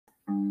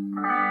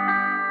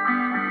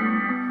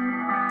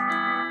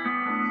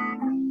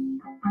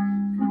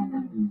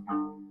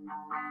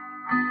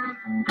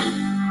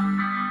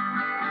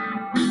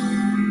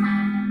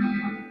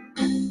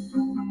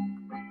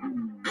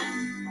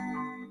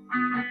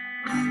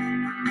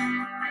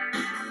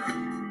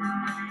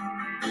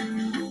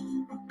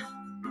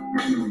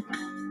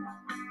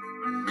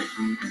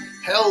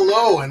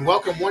Hello, and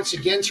welcome once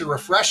again to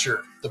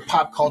Refresher, the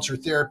Pop Culture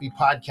Therapy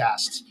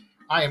Podcast.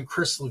 I am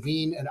Chris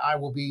Levine, and I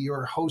will be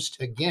your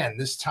host again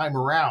this time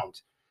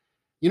around.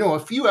 You know, a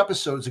few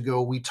episodes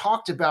ago, we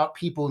talked about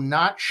people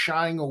not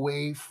shying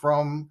away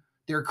from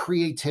their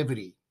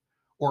creativity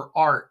or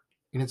art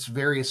in its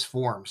various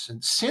forms.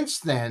 And since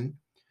then,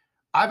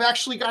 I've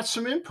actually got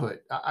some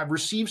input. I've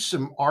received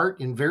some art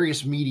in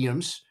various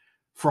mediums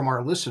from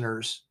our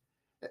listeners,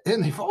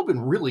 and they've all been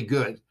really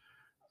good.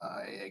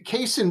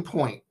 Case in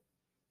point,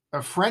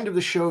 a friend of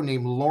the show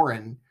named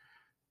Lauren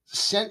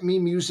sent me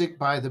music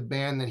by the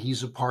band that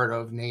he's a part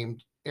of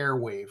named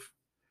Airwave.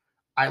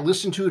 I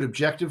listened to it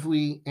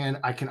objectively, and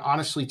I can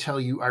honestly tell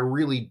you I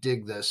really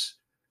dig this.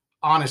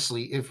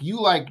 Honestly, if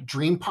you like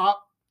dream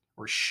pop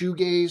or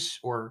shoegaze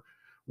or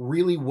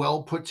really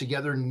well put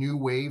together new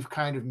wave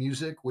kind of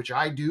music, which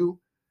I do,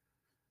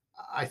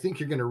 I think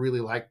you're going to really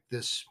like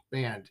this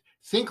band.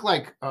 Think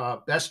like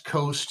Best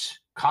Coast,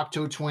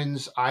 Cocteau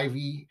Twins,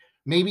 Ivy,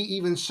 maybe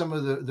even some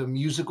of the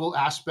musical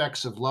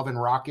aspects of Love and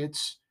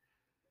Rockets.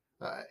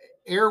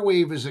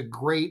 Airwave is a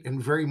great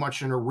and very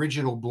much an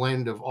original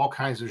blend of all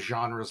kinds of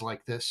genres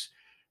like this.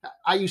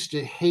 I used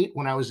to hate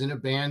when I was in a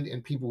band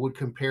and people would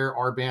compare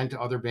our band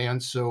to other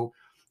bands. So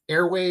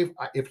Airwave,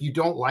 if you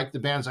don't like the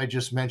bands I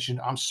just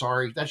mentioned, I'm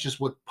sorry. That's just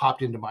what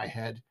popped into my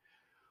head.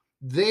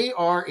 They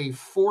are a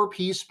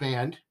 4-piece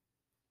band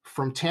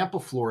from Tampa,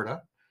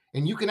 Florida,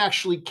 and you can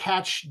actually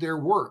catch their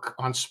work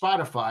on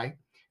Spotify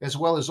as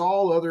well as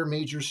all other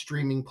major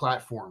streaming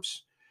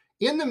platforms.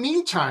 In the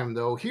meantime,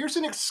 though, here's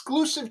an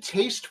exclusive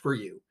taste for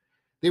you.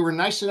 They were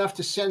nice enough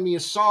to send me a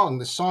song.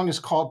 The song is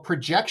called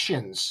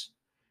Projections.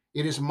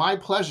 It is my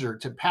pleasure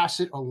to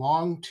pass it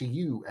along to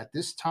you at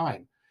this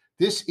time.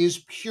 This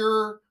is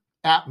pure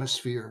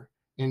atmosphere.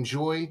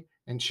 Enjoy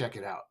and check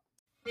it out.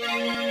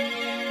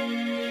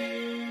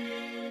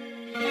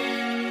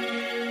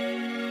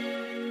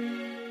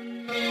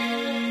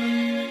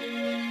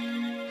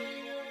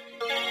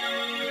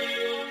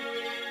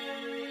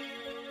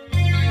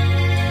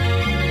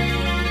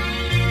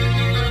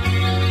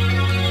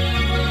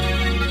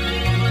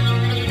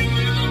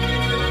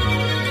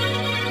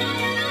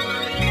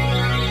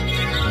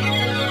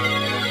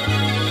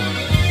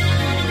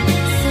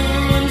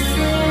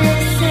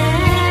 Senseless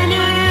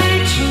energy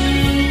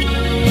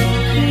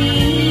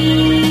increase.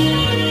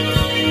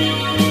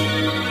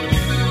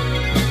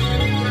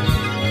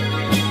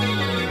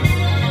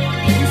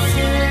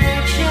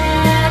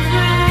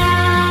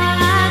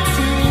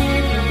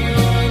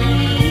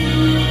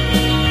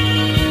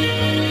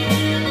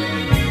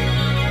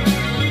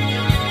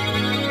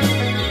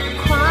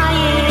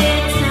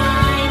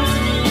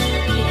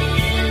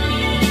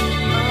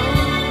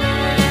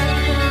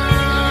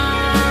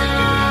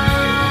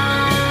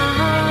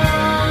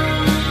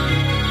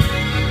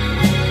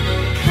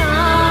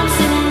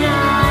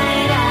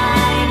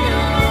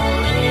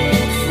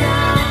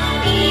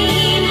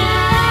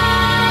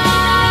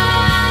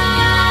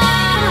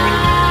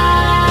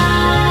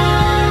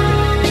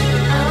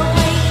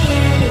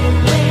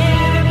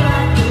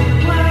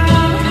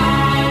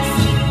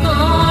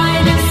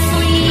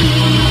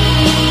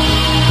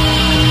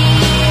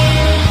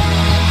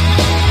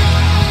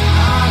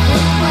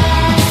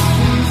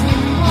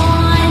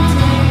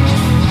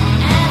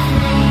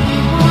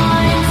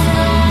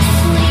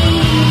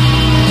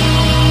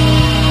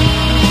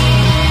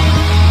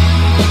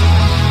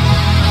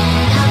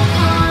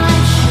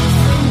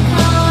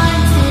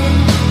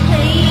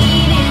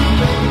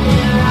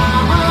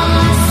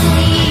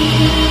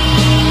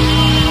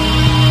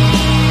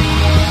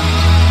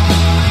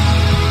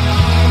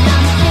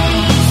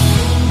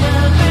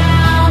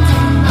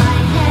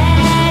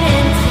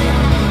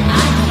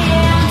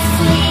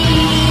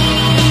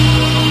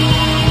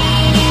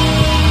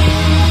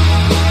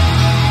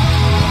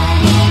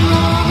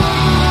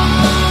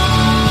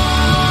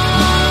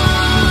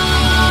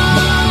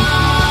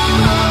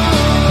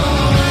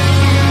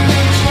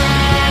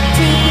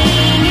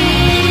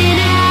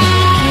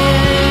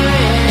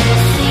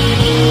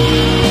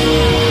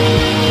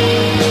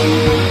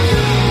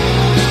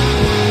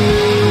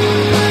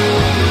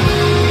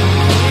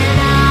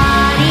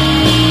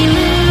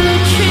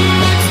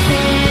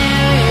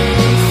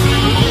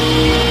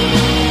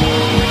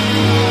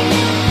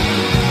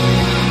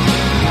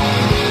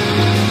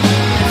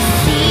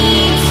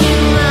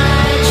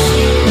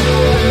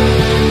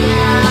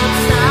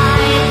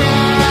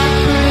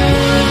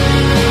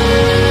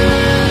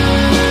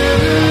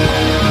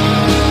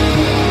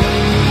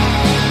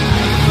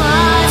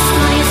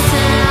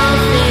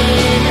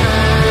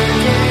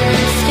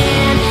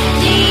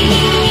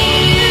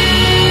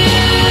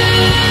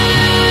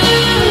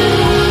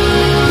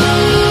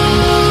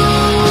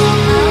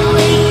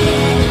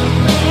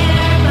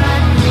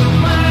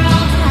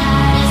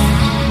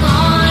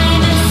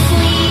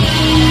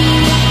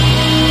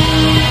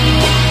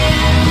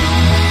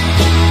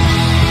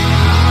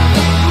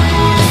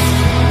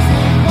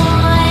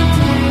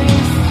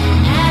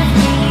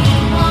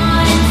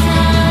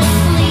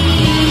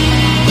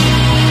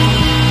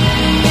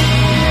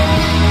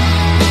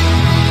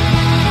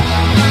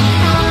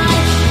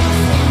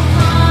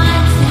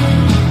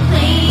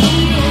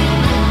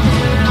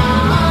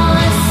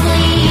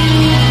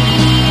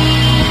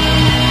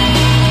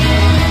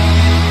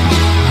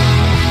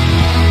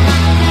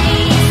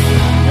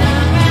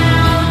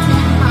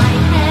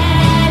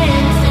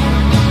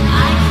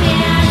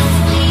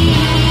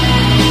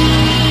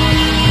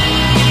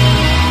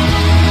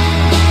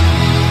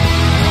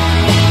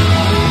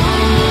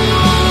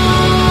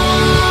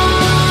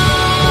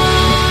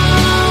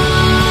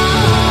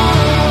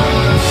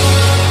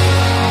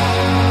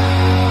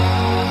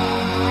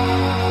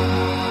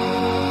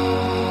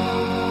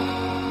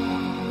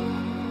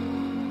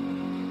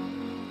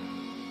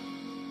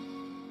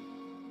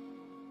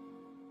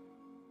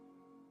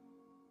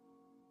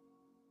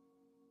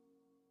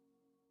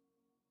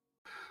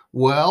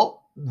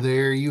 Well,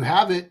 there you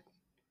have it.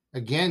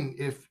 Again,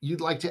 if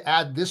you'd like to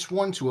add this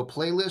one to a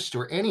playlist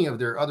or any of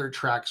their other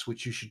tracks,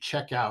 which you should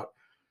check out,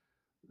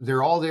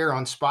 they're all there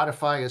on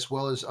Spotify as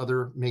well as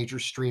other major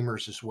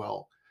streamers as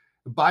well.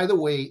 By the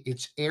way,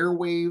 it's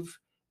Airwave,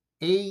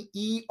 Aerwave.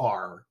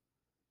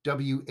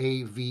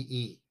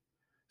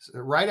 So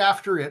right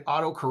after it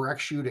auto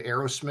corrects you to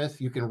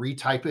Aerosmith, you can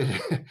retype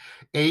it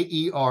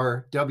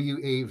Aerwave.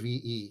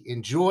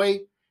 Enjoy.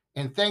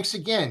 And thanks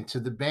again to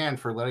the band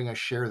for letting us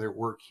share their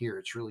work here.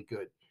 It's really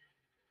good.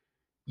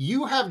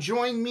 You have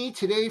joined me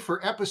today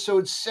for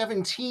episode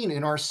 17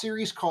 in our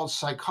series called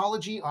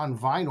Psychology on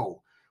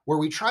Vinyl, where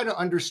we try to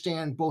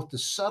understand both the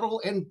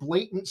subtle and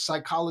blatant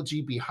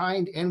psychology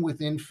behind and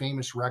within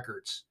famous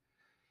records.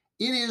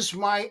 It is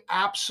my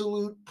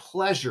absolute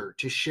pleasure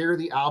to share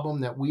the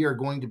album that we are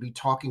going to be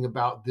talking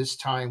about this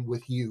time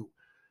with you.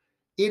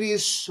 It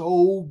is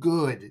so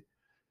good.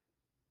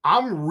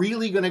 I'm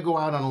really going to go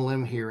out on a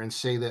limb here and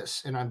say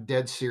this, and I'm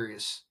dead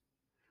serious.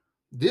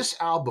 This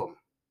album,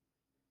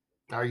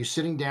 are you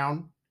sitting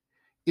down?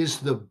 Is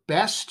the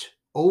best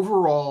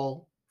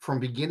overall, from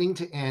beginning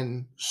to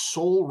end,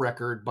 soul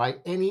record by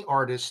any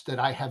artist that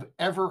I have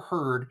ever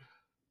heard,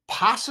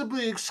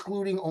 possibly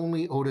excluding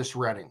only Otis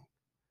Redding.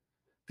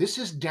 This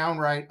is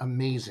downright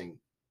amazing.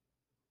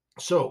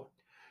 So,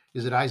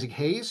 is it Isaac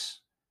Hayes?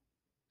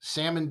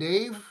 Sam and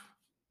Dave?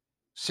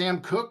 Sam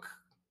Cooke?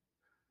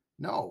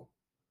 No.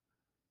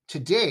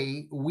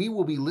 Today, we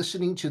will be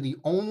listening to the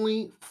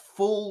only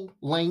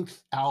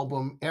full-length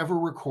album ever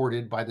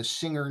recorded by the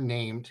singer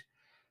named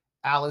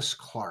Alice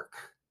Clark.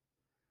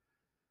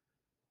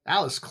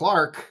 Alice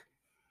Clark,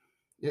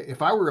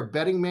 if I were a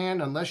betting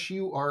man, unless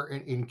you are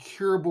an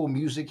incurable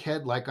music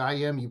head like I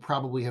am, you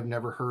probably have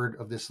never heard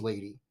of this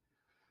lady.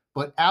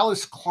 But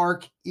Alice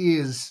Clark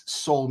is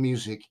soul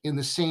music in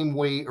the same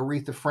way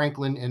Aretha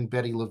Franklin and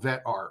Betty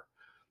LaVette are.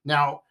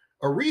 Now,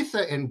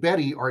 Aretha and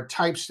Betty are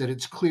types that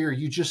it's clear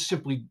you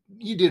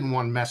didn't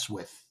want to mess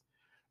with.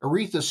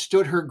 Aretha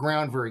stood her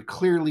ground very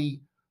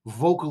clearly,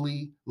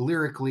 vocally,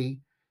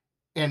 lyrically.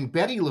 And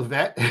Betty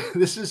LaVette,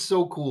 this is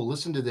so cool.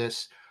 Listen to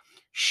this.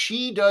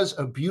 She does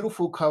a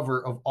beautiful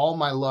cover of All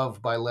My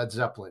Love by Led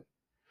Zeppelin.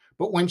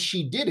 But when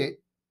she did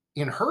it,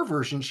 in her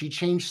version, she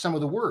changed some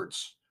of the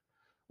words.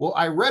 Well,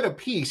 I read a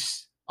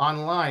piece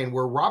online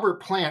where Robert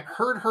Plant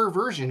heard her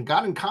version,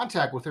 got in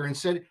contact with her, and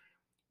said,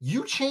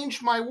 "You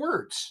changed my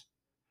words."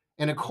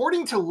 And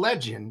according to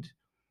legend,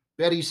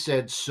 Betty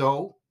said,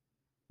 "So,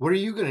 what are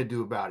you going to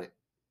do about it?"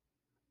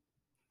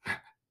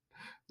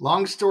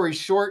 Long story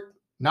short,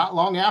 not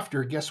long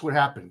after, guess what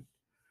happened?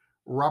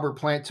 Robert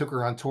Plant took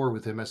her on tour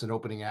with him as an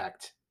opening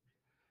act.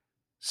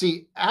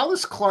 See,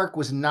 Alice Clark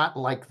was not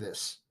like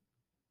this.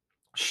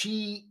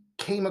 She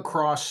came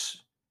across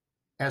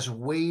as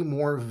way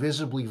more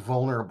visibly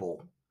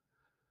vulnerable.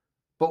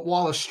 But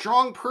while a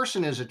strong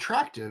person is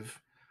attractive,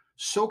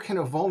 so can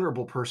a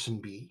vulnerable person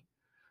be.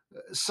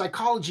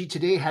 Psychology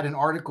Today had an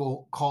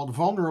article called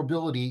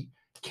Vulnerability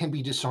Can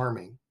Be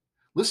Disarming.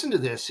 Listen to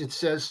this. It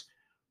says,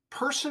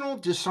 personal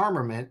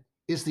disarmament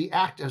is the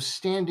act of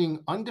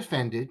standing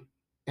undefended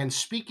and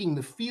speaking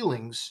the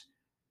feelings,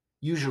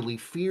 usually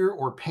fear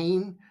or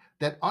pain,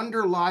 that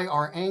underlie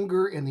our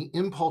anger and the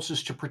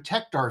impulses to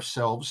protect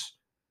ourselves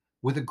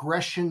with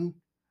aggression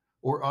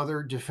or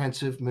other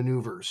defensive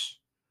maneuvers.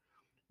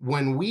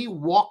 When we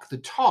walk the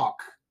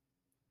talk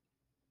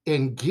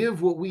and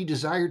give what we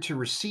desire to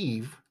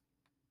receive,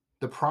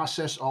 the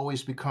process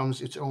always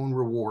becomes its own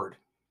reward.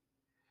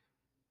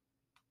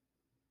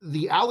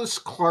 The Alice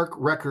Clark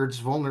Records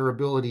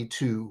vulnerability,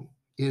 too,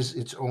 is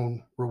its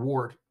own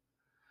reward.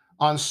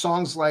 On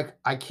songs like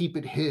I Keep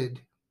It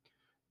Hid,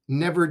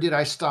 Never Did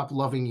I Stop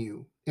Loving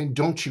You, and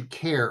Don't You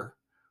Care,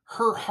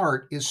 her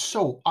heart is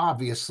so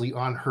obviously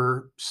on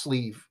her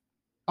sleeve,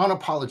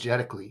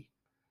 unapologetically.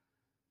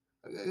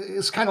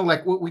 It's kind of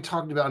like what we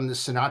talked about in the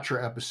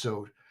Sinatra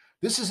episode.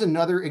 This is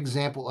another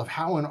example of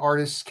how an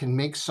artist can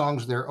make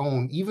songs their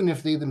own, even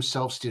if they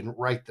themselves didn't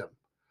write them.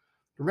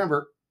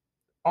 Remember,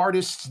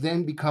 artists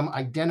then become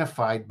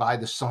identified by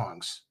the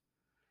songs.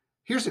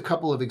 Here's a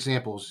couple of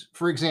examples.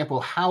 For example,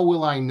 How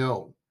Will I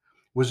Know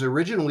was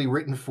originally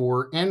written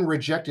for and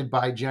rejected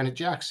by Janet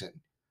Jackson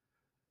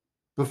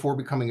before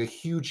becoming a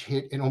huge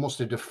hit and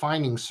almost a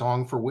defining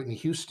song for Whitney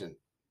Houston.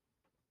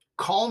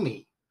 Call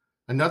Me,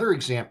 another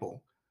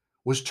example,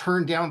 was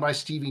turned down by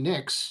Stevie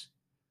Nicks,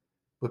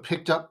 but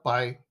picked up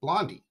by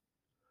Blondie.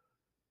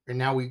 And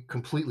now we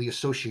completely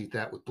associate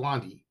that with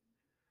Blondie.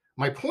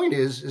 My point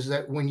is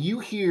that when you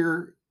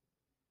hear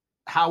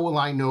How Will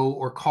I Know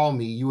or Call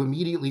Me, you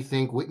immediately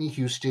think Whitney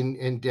Houston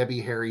and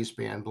Debbie Harry's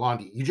band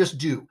Blondie. You just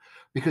do.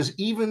 Because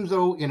even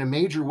though in a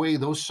major way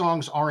those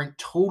songs aren't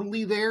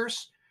totally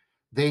theirs,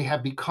 they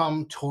have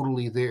become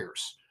totally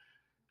theirs.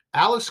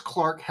 Alice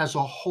Clark has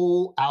a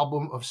whole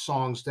album of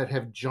songs that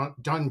have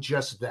done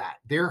just that.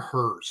 They're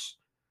hers.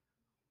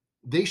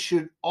 They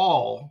should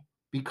all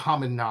be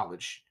common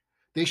knowledge.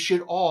 They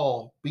should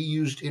all be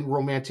used in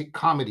romantic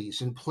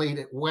comedies and played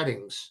at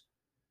weddings.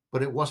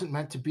 But it wasn't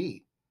meant to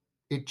be.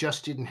 It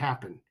just didn't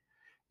happen.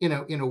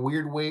 in a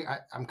weird way,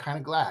 I'm kind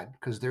of glad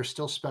because they're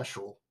still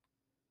special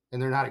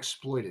and they're not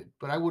exploited.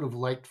 But I would have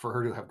liked for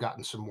her to have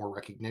gotten some more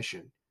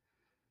recognition.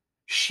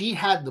 She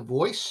had the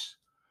voice.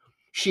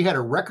 She had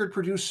a record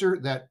producer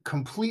that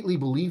completely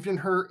believed in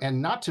her,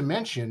 and not to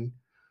mention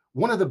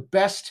one of the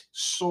best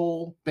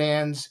soul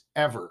bands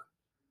ever.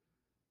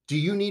 Do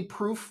you need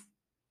proof?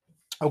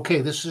 Okay,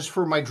 this is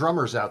for my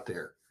drummers out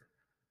there.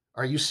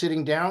 Are you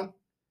sitting down?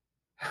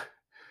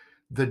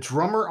 The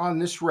drummer on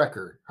this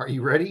record, are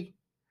you ready?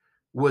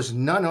 Was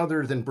none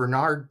other than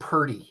Bernard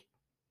Purdie.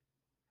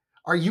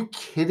 Are you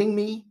kidding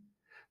me?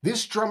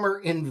 This drummer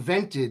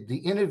invented the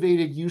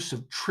innovative use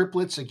of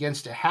triplets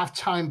against a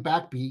halftime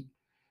backbeat,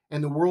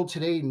 and the world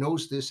today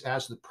knows this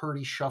as the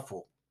Purdie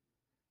Shuffle.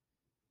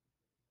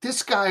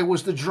 This guy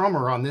was the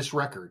drummer on this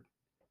record.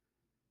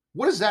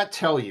 What does that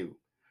tell you?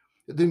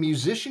 The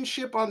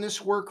musicianship on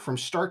this work from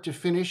start to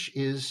finish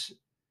is,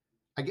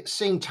 I guess,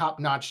 saying top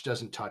notch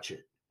doesn't touch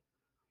it.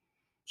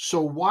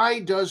 So, why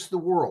does the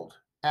world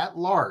at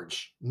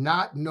large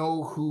not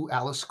know who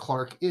Alice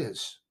Clark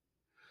is?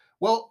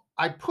 Well,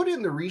 I put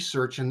in the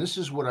research, and this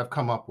is what I've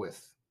come up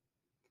with.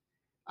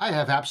 I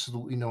have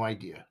absolutely no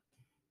idea.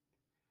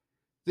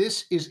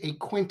 This is a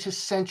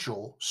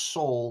quintessential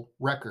soul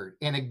record.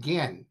 And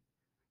again,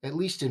 at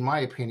least in my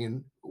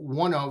opinion,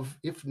 one of,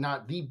 if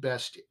not the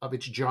best of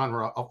its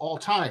genre of all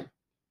time.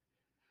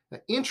 Now,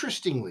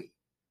 interestingly,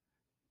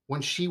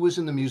 when she was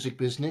in the music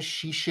business,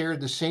 she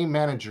shared the same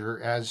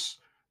manager as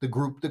the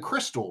group The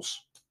Crystals.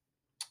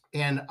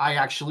 And I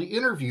actually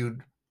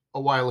interviewed a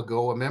while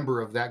ago a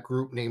member of that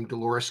group named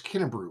Dolores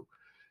Kinnebrew.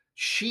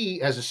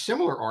 She, as a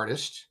similar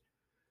artist,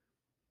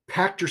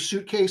 packed her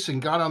suitcase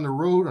and got on the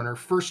road on her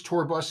first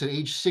tour bus at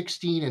age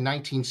 16 in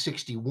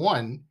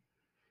 1961.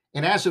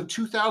 And as of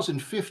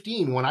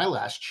 2015, when I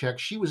last checked,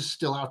 she was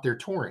still out there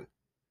touring.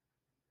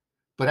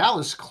 But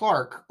Alice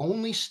Clark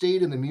only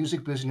stayed in the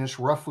music business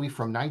roughly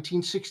from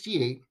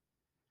 1968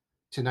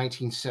 to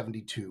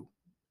 1972.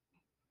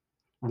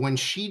 When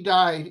she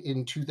died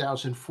in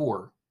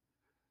 2004,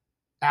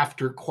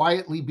 after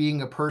quietly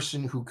being a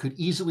person who could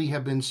easily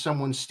have been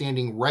someone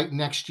standing right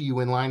next to you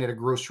in line at a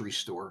grocery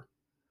store,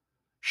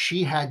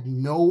 she had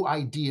no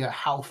idea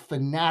how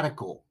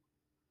fanatical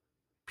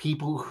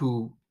people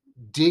who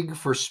dig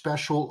for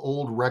special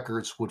old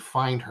records would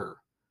find her.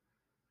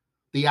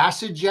 The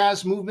acid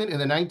jazz movement in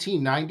the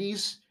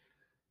 1990s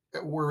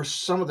were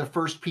some of the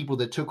first people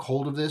that took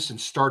hold of this and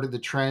started the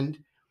trend,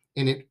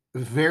 and it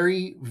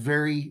very,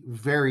 very,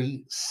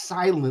 very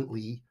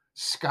silently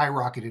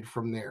skyrocketed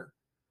from there.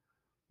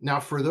 Now,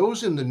 for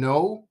those in the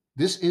know,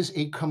 this is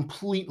a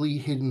completely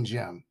hidden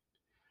gem.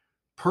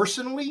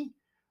 Personally,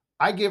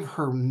 I give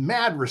her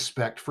mad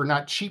respect for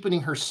not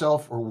cheapening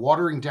herself or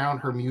watering down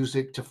her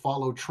music to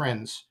follow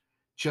trends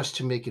just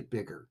to make it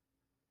bigger.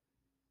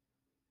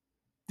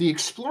 The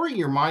Exploring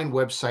Your Mind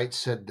website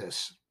said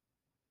this.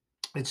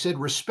 It said,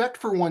 respect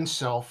for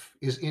oneself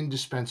is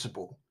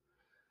indispensable.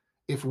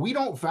 If we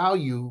don't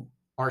value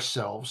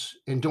ourselves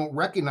and don't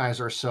recognize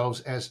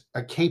ourselves as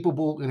a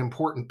capable and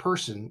important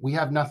person, we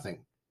have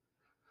nothing.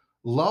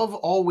 Love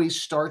always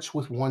starts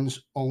with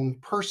one's own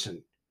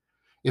person.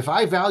 If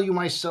I value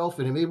myself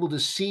and am able to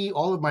see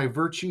all of my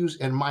virtues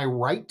and my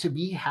right to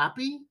be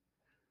happy,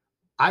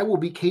 I will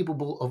be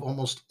capable of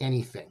almost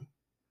anything.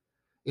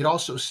 It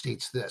also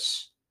states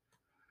this.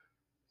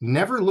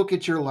 Never look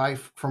at your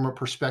life from a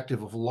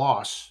perspective of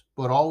loss,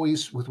 but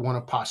always with one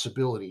of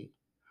possibility,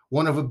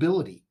 one of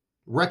ability.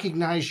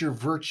 Recognize your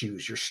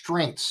virtues, your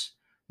strengths,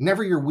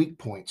 never your weak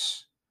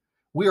points.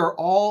 We are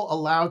all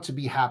allowed to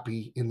be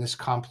happy in this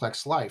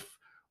complex life.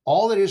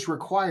 All that is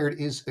required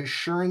is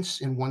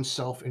assurance in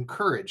oneself and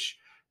courage.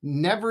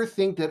 Never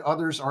think that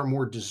others are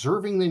more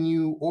deserving than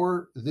you,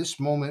 or this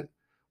moment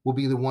will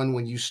be the one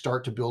when you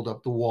start to build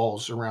up the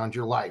walls around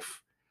your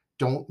life.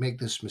 Don't make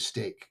this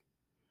mistake.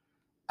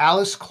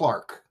 Alice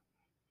Clark,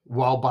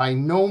 while by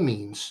no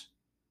means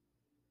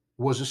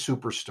was a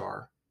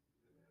superstar,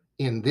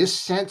 in this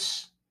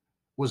sense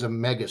was a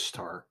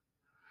megastar.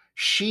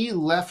 She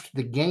left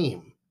the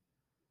game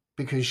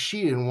because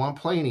she didn't want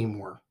to play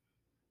anymore.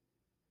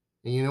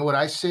 And you know what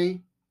I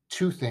say?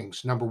 Two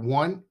things. Number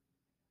one,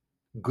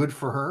 good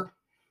for her.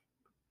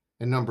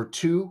 And number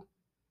two,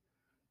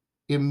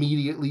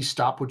 immediately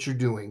stop what you're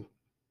doing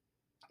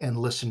and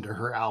listen to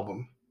her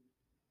album.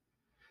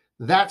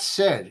 That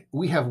said,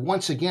 we have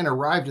once again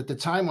arrived at the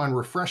time on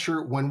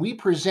Refresher when we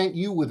present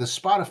you with a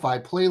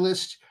Spotify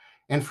playlist.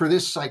 And for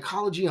this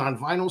Psychology on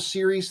Vinyl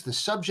series, the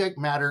subject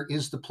matter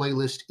is the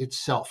playlist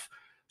itself.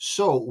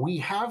 So we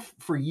have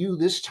for you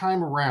this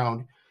time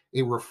around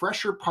a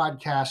Refresher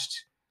Podcast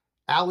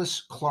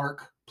Alice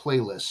Clark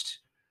playlist.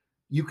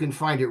 You can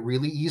find it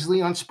really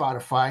easily on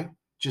Spotify.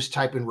 Just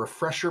type in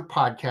Refresher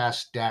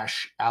Podcast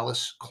 -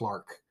 Alice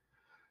Clark.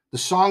 The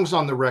songs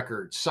on the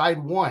record: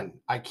 side 1,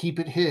 I Keep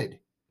It Hid.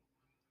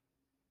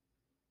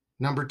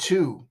 Number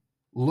 2,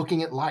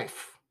 Looking at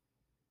Life.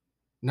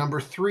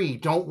 Number 3,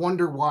 Don't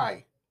Wonder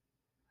Why.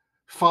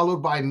 Followed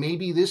by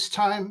Maybe This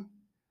Time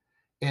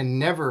and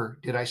Never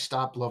Did I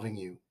Stop Loving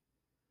You.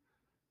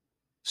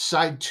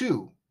 Side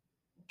 2,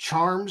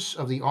 Charms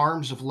of the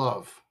Arms of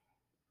Love.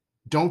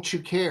 Don't You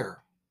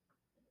Care?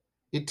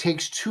 It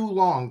Takes Too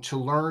Long to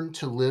Learn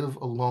to Live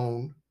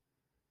Alone.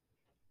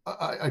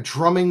 A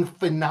drumming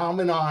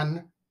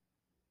phenomenon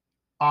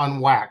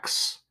on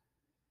wax.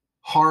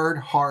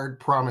 Hard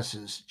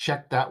Promises.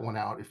 Check that one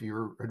out if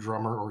you're a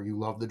drummer or you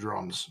love the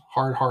drums.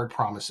 Hard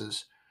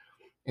Promises.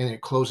 And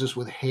it closes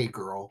with Hey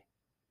Girl.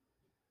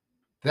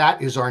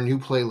 That is our new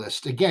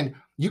playlist. Again,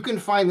 you can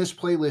find this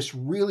playlist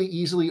really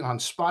easily on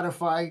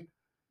Spotify.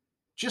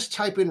 Just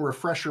type in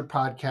Refresher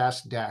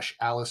Podcast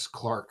Alice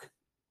Clark.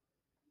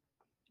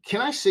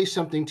 Can I say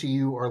something to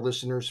you, our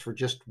listeners, for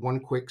just one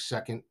quick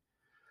second?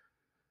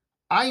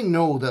 I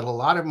know that a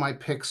lot of my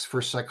picks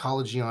for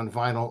Psychology on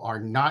Vinyl are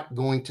not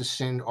going to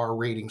send our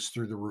ratings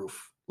through the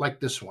roof, like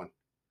this one.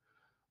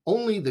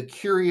 Only the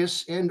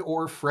curious and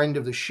or friend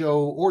of the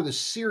show, or the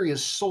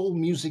serious soul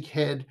music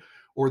head,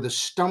 or the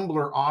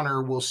stumbler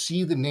honor will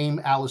see the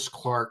name Alice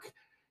Clark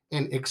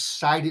and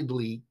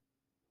excitedly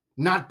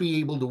not be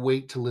able to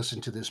wait to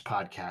listen to this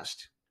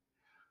podcast.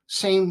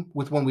 Same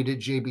with when we did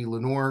J.B.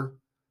 Lenore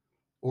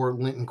or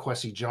Linton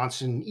Kwesi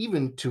Johnson,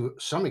 even to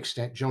some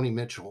extent Joni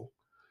Mitchell.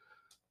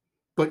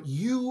 But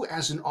you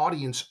as an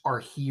audience are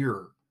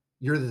here.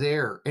 You're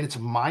there, and it's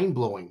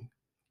mind-blowing.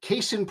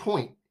 Case in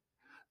point,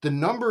 the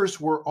numbers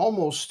were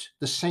almost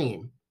the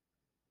same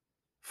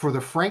for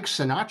the Frank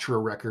Sinatra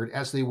record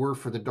as they were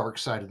for the Dark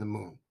Side of the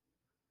Moon.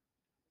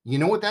 You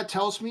know what that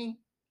tells me?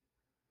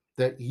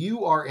 That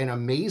you are an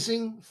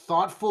amazing,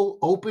 thoughtful,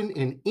 open,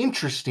 and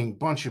interesting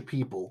bunch of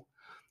people.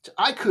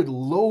 I could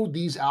load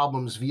these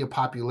albums via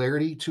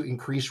popularity to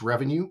increase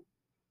revenue,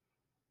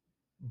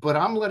 but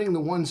I'm letting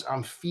the ones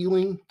I'm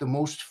feeling the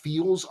most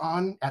feels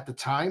on at the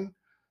time,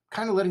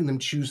 kind of letting them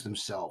choose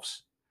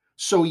themselves.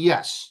 So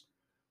yes,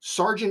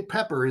 Sgt.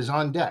 Pepper is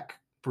on deck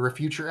for a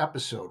future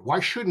episode. Why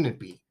shouldn't it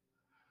be?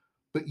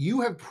 But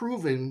you have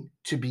proven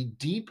to be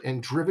deep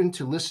and driven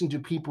to listen to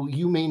people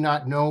you may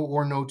not know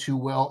or know too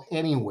well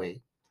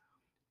anyway.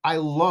 I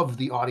love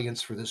the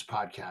audience for this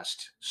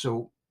podcast,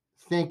 so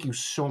thank you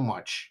so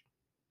much.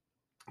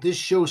 This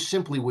show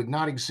simply would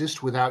not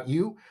exist without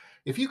you.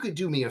 If you could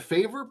do me a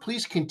favor,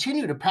 please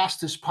continue to pass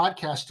this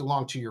podcast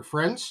along to your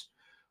friends.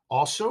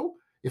 Also,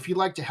 if you'd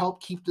like to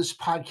help keep this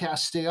podcast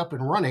stay up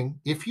and running,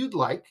 if you'd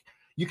like,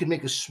 you can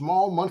make a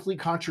small monthly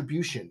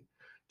contribution.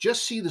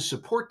 Just see the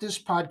Support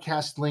This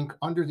Podcast link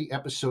under the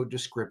episode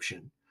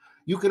description.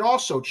 You can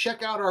also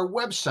check out our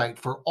website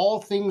for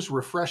all things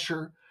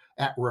Refresher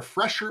at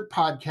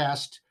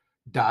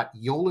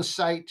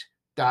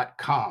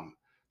refresherpodcast.yolasite.com.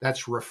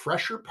 That's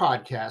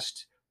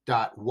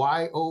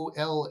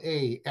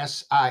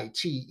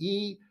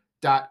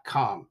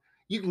refresherpodcast.yolasite.com.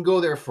 You can go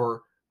there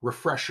for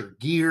Refresher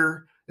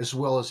gear, as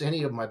well as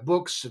any of my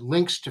books,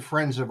 links to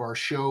friends of our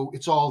show.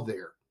 It's all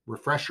there.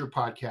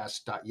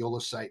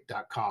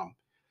 refresherpodcast.yolasite.com.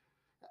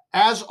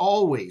 As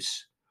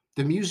always,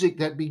 the music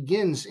that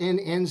begins and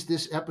ends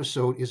this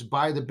episode is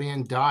by the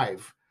band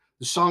Dive.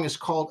 The song is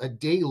called A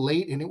Day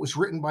Late, and it was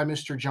written by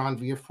Mr. John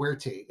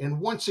Villafuerte. And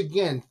once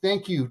again,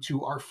 thank you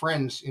to our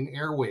friends in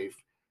Airwave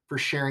for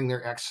sharing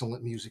their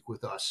excellent music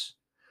with us.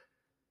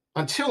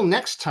 Until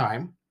next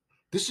time,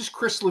 this is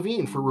Chris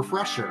Levine for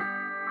Refresher,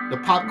 the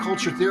Pop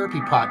Culture Therapy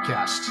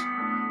Podcast.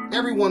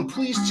 Everyone,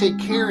 please take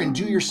care and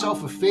do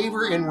yourself a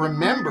favor, and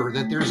remember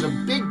that there's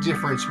a big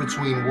difference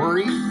between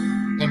worry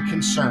and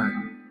concern.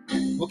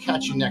 We'll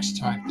catch you next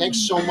time. Thanks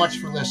so much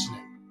for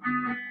listening.